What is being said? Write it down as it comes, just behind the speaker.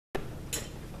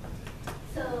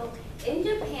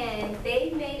and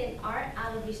they made an art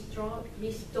out of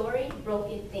restoring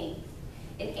broken things.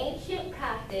 An ancient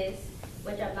practice,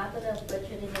 which I'm not going to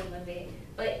butcher the name of it,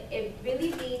 but it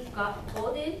really means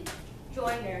golden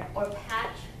joiner or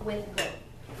patch with gold.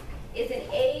 It's an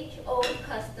age-old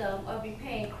custom of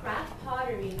repairing cracked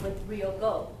pottery with real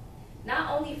gold,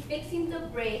 not only fixing the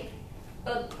break,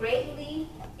 but greatly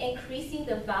increasing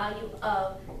the value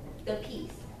of the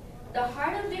piece. The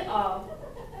heart of it all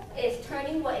is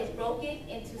turning what is broken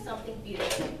into something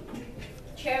beautiful.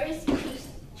 Cherished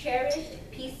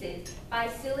pieces by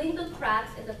sealing the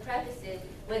cracks and the crevices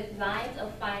with lines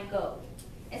of fine gold.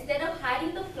 Instead of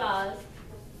hiding the flaws,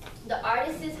 the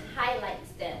artist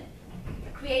highlights them,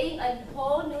 creating a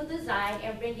whole new design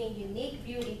and bringing unique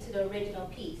beauty to the original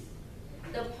piece.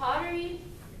 The pottery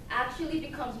actually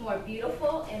becomes more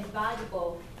beautiful and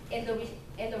valuable in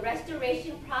the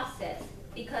restoration process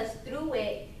because though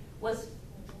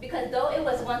it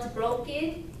was once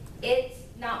broken, it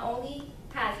not only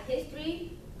has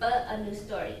history but a new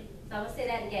story. So I'm gonna say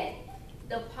that again.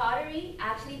 The pottery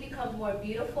actually becomes more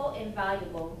beautiful and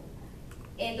valuable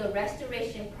in the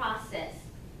restoration process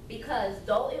because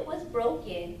though it was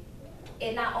broken,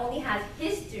 it not only has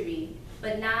history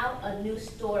but now a new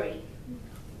story.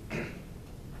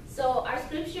 So our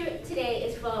scripture today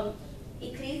is from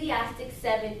Ecclesiastes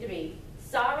 7:3.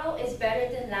 Sorrow is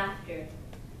better than laughter,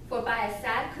 for by a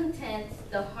sad content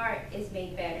the heart is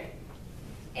made better.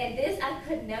 And this I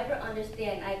could never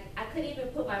understand. I couldn't even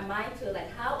put my mind to it. Like,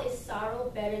 how is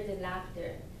sorrow better than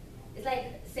laughter? It's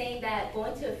like saying that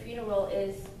going to a funeral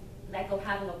is like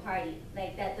having a party.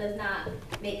 Like, that does not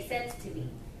make sense to me.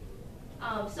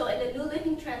 So in the New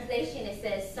Living Translation, it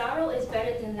says, sorrow is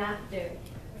better than laughter,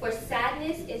 for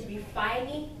sadness is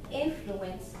refining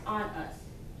influence on us.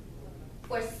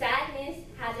 For sadness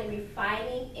has a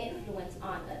refining influence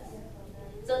on us.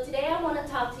 So today I want to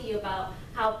talk to you about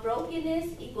how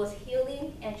brokenness equals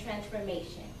healing and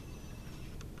transformation.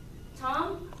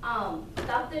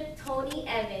 Dr. Tony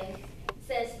Evans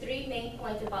says 3 main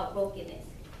points about brokenness.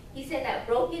 He said that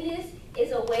brokenness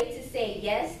is a way to say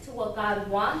yes to what God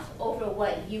wants over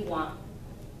what you want.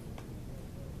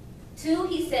 2,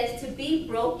 he says to be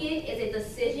broken is a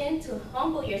decision to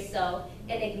humble yourself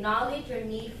and acknowledge your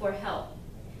need for help.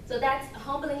 So that's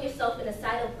humbling yourself in the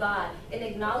sight of God and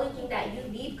acknowledging that you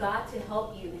need God to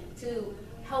help you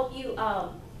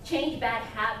change bad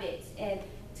habits and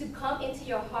to come into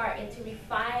your heart and to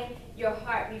refine your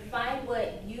heart, refine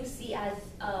what you see as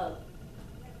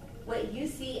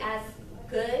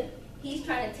good. He's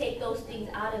trying to take those things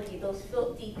out of you, those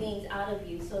filthy things out of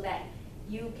you, so that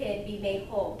you can be made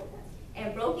whole.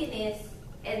 And brokenness,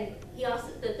 and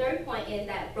the 3rd point is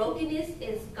that brokenness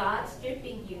is God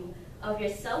stripping you of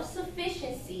your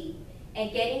self-sufficiency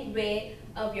and getting rid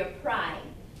of your pride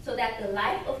so that the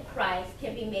life of Christ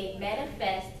can be made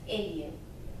manifest in you.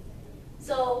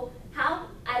 So I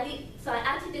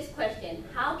asked you this question: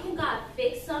 how can God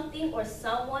fix something or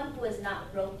someone who is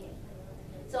not broken?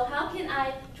 So how can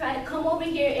I try to come over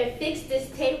here and fix this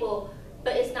table,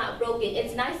 but it's not broken?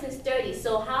 It's nice and sturdy,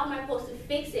 so how am I supposed to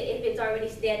fix it if it's already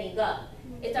standing up?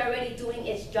 It's already doing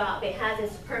its job, it has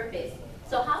its purpose.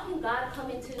 So how can God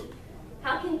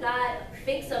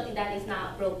fix something that is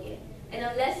not broken? And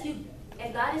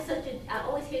God is I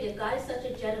always hear this, God is such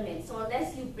a gentleman. So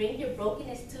unless you bring your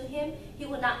brokenness to him, he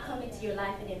will not come into your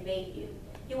life and invade you.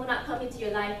 He will not come into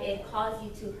your life and cause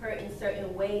you to hurt in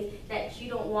certain ways that you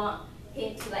don't want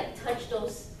him to touch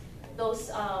those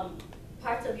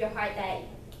parts of your heart that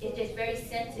is just very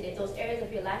sensitive, those areas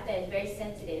of your life that is very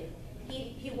sensitive.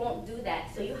 He won't do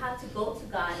that. So you have to go to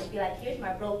God and be like, here's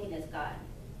my brokenness, God.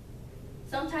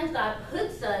 Sometimes God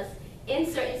puts us in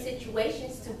certain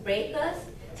situations to break us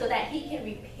so that he can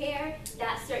repair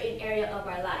that certain area of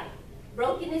our life.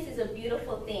 Brokenness is a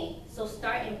beautiful thing, so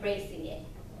start embracing it.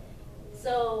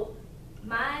 So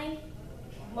my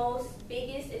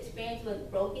biggest experience with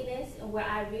brokenness and where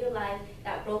I realized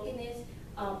that brokenness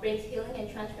brings healing and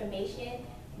transformation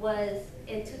was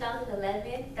in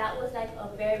 2011. That was like a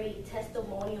very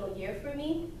testimonial year for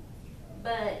me.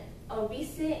 But a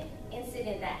recent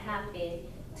incident that happened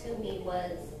to me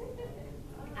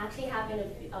actually happened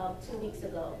 2 weeks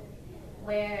ago,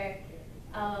 where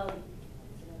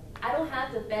I don't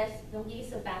have the best, let me give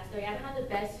you some backstory, I don't have the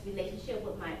best relationship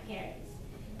with my parents.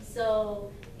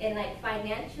 So, and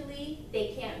financially,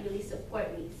 they can't really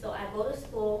support me. So I go to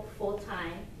school full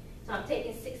time. So I'm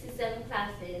taking 6 to 7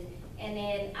 classes, and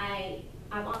then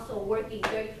I'm also working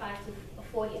 35 to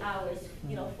 40 hours,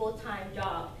 full-time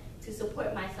job to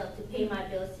support myself, to pay my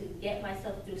bills, to get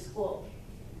myself through school.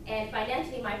 And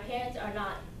financially, my parents are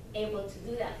not able to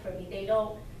do that for me. They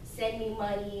don't send me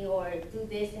money or do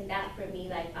this and that for me.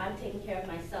 Like, I'm taking care of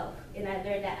myself. And I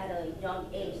learned that at a young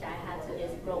age, that I had to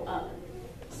just grow up.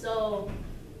 So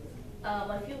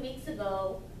a few weeks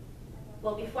ago,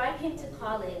 well, before I came to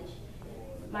college,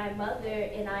 my mother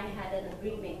and I had an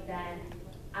agreement that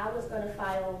I was going to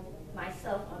file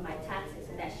myself on my taxes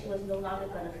and that she was no longer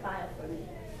going to file for me.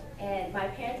 And my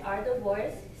parents are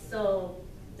divorced, so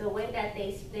the way that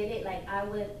they split it,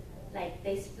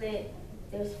 they split,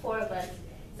 there was 4 of us.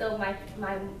 So my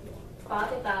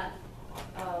father got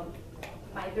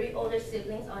my 3 older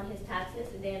siblings on his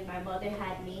taxes, and then my mother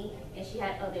had me, and she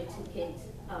had other 2 kids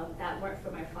that weren't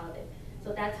for my father.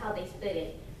 So that's how they split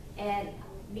it. And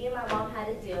me and my mom had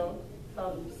a deal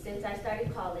since I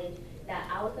started college that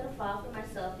I was going to file for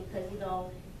myself because,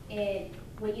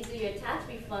 when you do your tax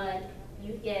refund,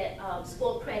 you get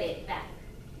school credit back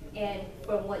and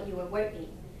from what you were working.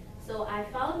 So I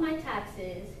filed my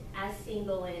taxes as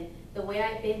single and the way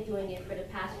I've been doing it for the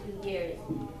past few years.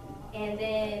 And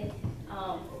then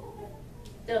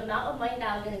the amount of money that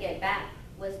I was going to get back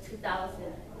was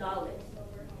 $2,000.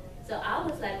 So I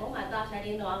was like, oh my gosh, I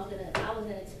didn't know I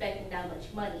wasn't expecting that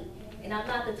much money. And I'm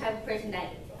not the type of person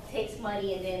that takes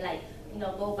money and then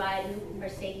go buy a new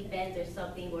Mercedes Benz or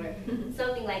something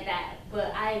something like that.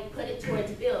 But I put it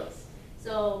towards bills.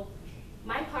 So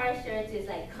my car insurance is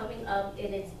coming up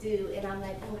and it's due, and I'm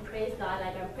like, oh, praise God.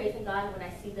 I'm praising God when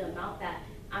I see the amount that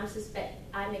I'm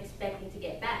expecting to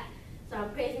get back. So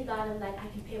I'm praising God. I'm like, I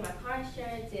can pay my car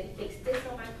insurance and fix this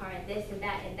on my car and this and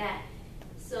that and that.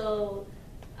 So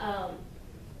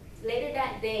later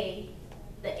that day,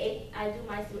 I do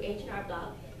mine through H&R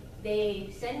Block. They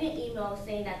sent me an email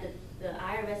saying that the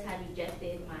IRS had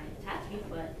rejected my tax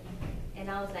refund. And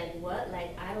I was like, what?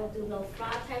 I don't do no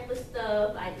fraud type of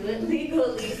stuff. I do it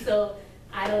legally, so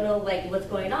I don't know what's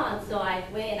going on. So I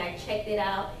went and I checked it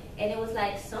out, and it was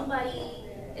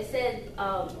it said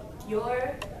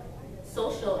your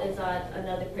social is on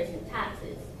another person's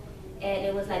taxes. And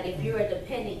it was if you were a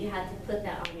dependent, you had to put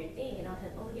that on your thing. And I was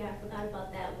like, oh yeah, I forgot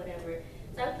about that, whatever.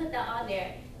 So I put that on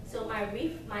there. So my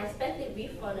expected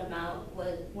refund amount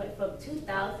went from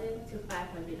 $2,000 to $500.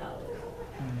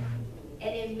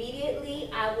 And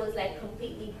immediately I was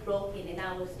completely broken, and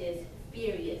I was just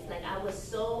furious. I was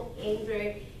so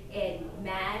angered and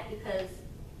mad because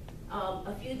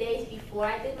a few days before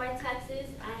I did my taxes,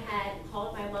 I had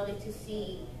called my mother to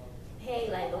see, hey,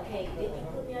 okay, did you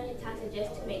put me on your taxes,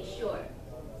 just to make sure?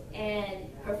 And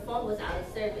her phone was out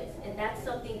of service, and that's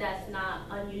something that's not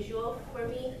unusual for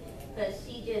me because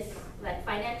she just,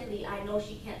 financially, I know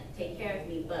she can't take care of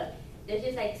me, but there's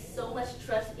just so much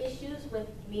trust issues with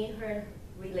me and her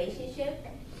relationship.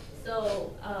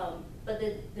 So, but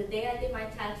the day I did my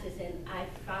taxes and I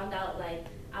found out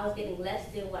I was getting less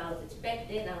than what I was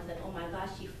expecting, I was like, oh my gosh,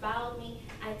 she filed me.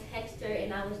 I texted her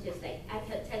and I was just I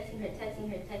kept texting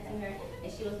her,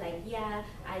 and she was like, yeah,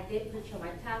 I did put you on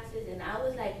my taxes, and I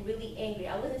was really angry.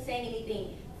 I wasn't saying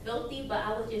anything filthy, but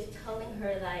I was just telling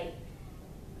her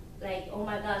oh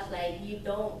my gosh, you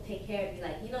don't take care of me,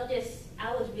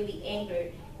 I was really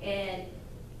angered. And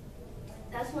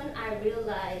that's when I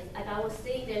realized, I was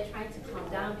sitting there trying to calm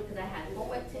down because I had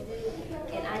homework to do,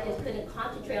 and I just couldn't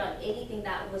concentrate on anything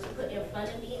that was put in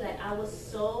front of me. I was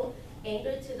so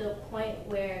angered to the point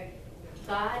where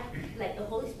God, the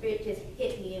Holy Spirit just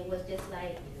hit me and was just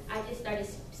I just started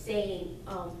saying,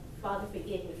 Father,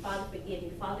 forgive me, Father, forgive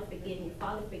me, Father, forgive me,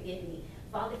 Father, forgive me,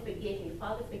 Father, forgive me,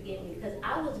 Father, forgive me, because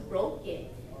I was broken.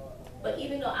 But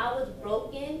even though I was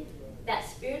broken, that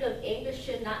spirit of anger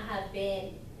should not have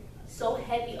been so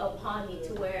heavy upon me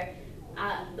to where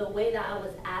the way that I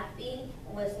was acting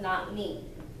was not me.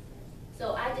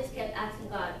 So I just kept asking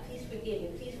God, please forgive me,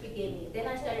 please forgive me. Then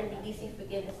I started releasing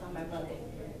forgiveness on my mother.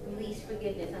 Release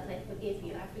forgiveness. I was like, forgive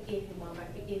you, I forgive you, Mom, I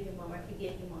forgive you, Mom, I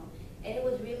forgive you, Mom. And it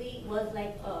was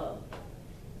like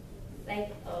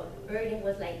a burden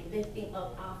was lifting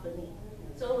up off of me.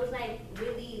 So it was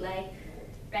really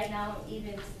right now,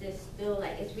 even still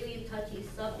it's really a touchy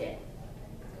subject.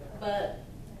 But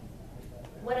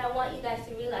what I want you guys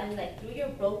to realize is through your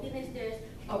brokenness, there's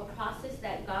a process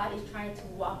that God is trying to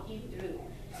walk you through.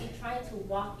 He's trying to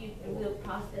walk you through the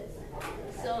process.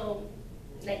 So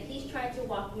He's trying to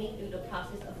walk me through the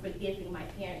process of forgiving my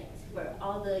parents for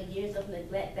all the years of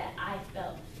neglect that I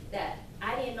felt, that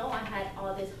I didn't know I had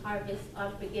all this harvest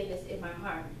of forgiveness in my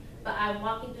heart. But I'm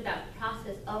walking through that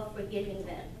process of forgiving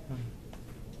them.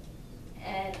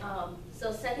 And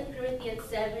so 2 Corinthians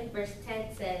 7 verse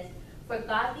 10 says, for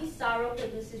godly sorrow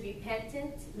produces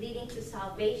repentance, leading to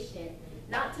salvation,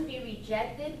 not to be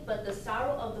rejected, but the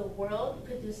sorrow of the world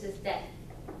produces death.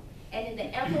 And in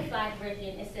the Amplified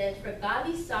version, it says, for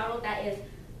godly sorrow that is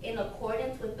in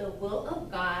accordance with the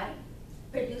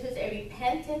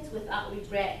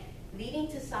leading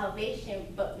to salvation,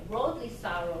 but worldly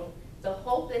sorrow, the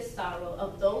hopeless sorrow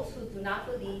of those who do not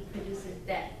believe, produces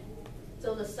death.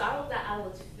 So the sorrow that I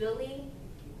was feeling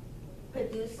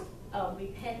produced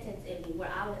repentance in me,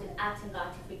 where I was just asking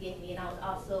God to forgive me, and I was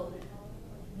also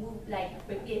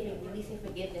releasing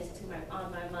forgiveness to my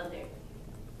mother.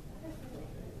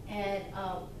 And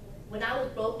when I was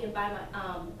broken by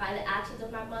the actions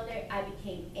of my mother, I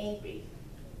became angry.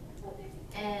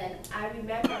 And I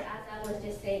remember as I was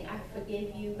just saying, I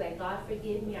forgive you, like God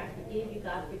forgive me, I forgive you,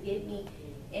 God forgive me,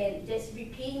 and just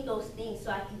repeating those things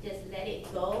so I can just let it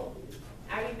go.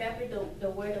 I remember the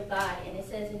word of God, and it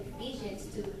says in Ephesians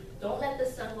to don't let the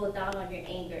sun go down on your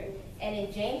anger. And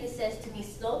in James it says to be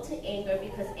slow to anger,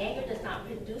 because anger does not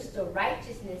produce the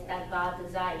righteousness that God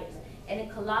desires. And in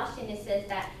Colossians it says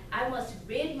that I must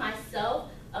rid myself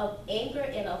of anger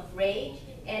and of rage.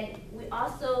 And we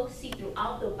also see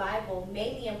throughout the Bible,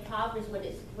 mainly in Proverbs,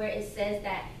 where it says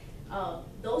that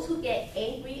those who get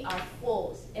angry are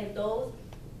fools, and that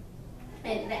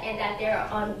they are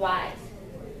unwise.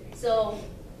 So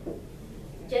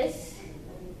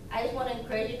I just want to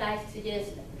encourage you guys to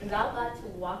just allow God to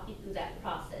walk you through that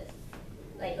process.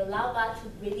 Like, allow God to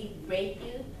really break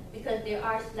you, because there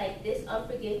are, like, this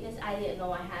unforgiveness I didn't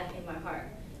know I had in my heart.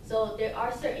 So there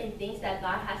are certain things that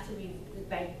God has to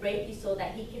break you so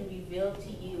that he can reveal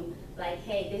to you, like,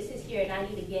 hey, this is here and I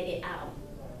need to get it out.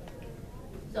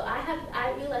 So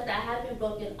I realized that I have been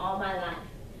broken all my life.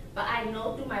 But I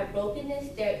know through my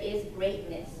brokenness there is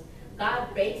greatness.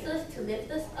 God breaks us to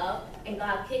lift us up, and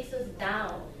God kicks us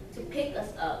down to pick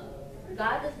us up.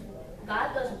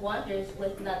 God does wonders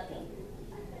with nothing.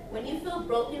 When you feel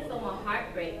broken from a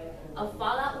heartbreak, a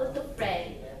fallout with a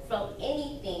friend, from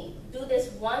anything, do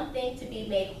this one thing to be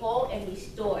made whole and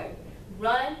restored.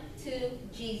 Run to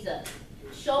Jesus.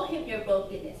 Show him your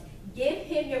brokenness. Give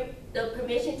him the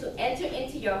permission to enter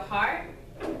into your heart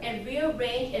and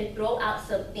rearrange and throw out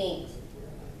some things.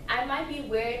 I might be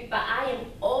weird, but I am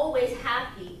always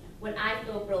happy when I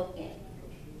feel broken.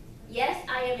 Yes,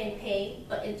 I am in pain,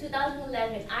 but in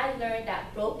 2011, I learned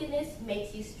that brokenness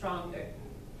makes you stronger.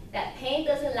 That pain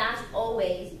doesn't last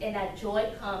always, and that joy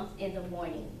comes in the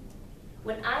morning.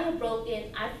 When I am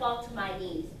broken, I fall to my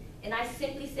knees, and I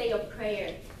simply say a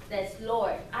prayer that's,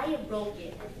 Lord, I am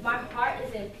broken. My heart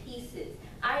is in pieces.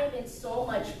 I am in so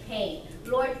much pain.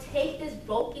 Lord, take this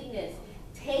brokenness.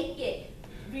 Take it.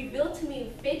 Reveal to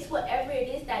me, fix whatever it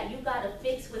is that you got to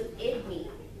fix within me.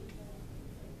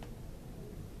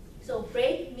 So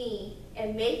break me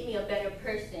and make me a better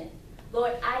person.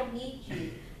 Lord, I need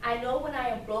you. I know when I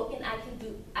am broken, I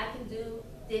can do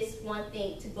this one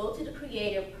thing, to go to the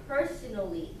Creator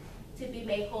personally, to be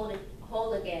made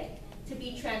whole again, to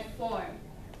be transformed.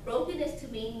 Brokenness to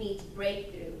me means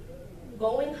breakthrough.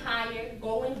 Going higher,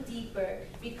 going deeper,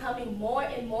 becoming more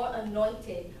and more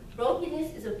anointed.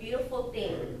 Brokenness is a beautiful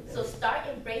thing, so start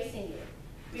embracing it.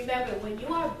 Remember, when you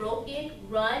are broken,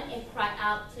 run and cry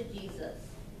out to Jesus.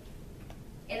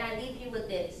 And I leave you with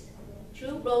this.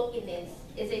 True brokenness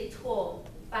is a tool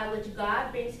by which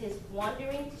God brings his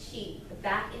wandering sheep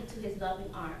back into his loving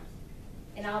arms.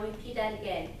 And I'll repeat that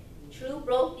again. True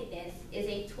brokenness is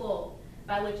a tool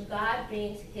by which God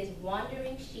brings his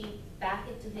wandering sheep back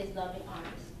into his loving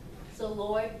arms. So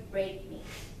Lord, break me.